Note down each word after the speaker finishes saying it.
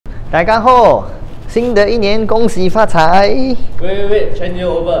大家好，新的一年恭喜发财。Wait, change you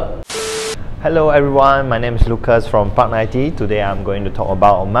over. Hello everyone, my name is Lucas from Park90. Today I'm going to talk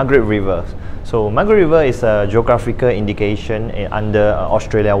about Margaret River. So Margaret River is a geographical indication under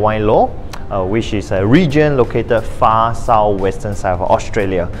Australia wine law, which is a region located far southwestern side of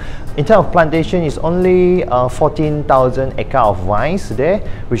Australia. In terms of plantation, it's only 14,000 acres of vines there,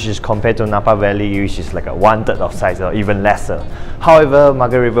 which is compared to Napa Valley, which is like a 1/3 of size or even lesser. However,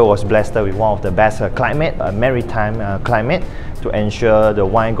 Margaret River was blessed with one of the best climate, maritime climate, to ensure the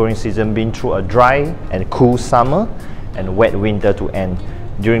wine growing season being through a dry and cool summer and wet winter to end.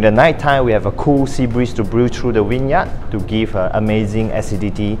 During the night time, we have a cool sea breeze to brew through the vineyard to give amazing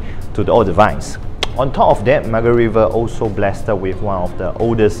acidity to all the vines. On top of that, Margaret River also blessed with one of the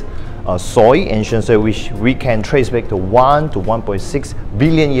oldest soil, ancient soil, which we can trace back to 1 to 1.6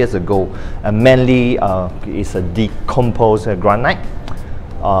 billion years ago, and mainly it's a decomposed granite.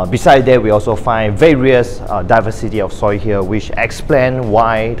 Besides that, we also find various diversity of soil here, which explain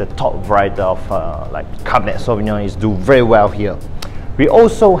why the top variety of like Cabernet Sauvignon is do very well here. We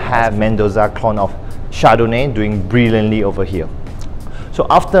also have Mendoza clone of Chardonnay doing brilliantly over here. So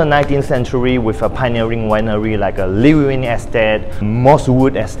after 19th century, with a pioneering winery like a Lewin Estate,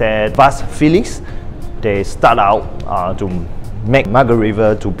 Mosswood Estate, Vas Felix, they start out to make Margaret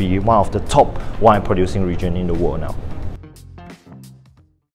River to be one of the top wine producing region in the world now.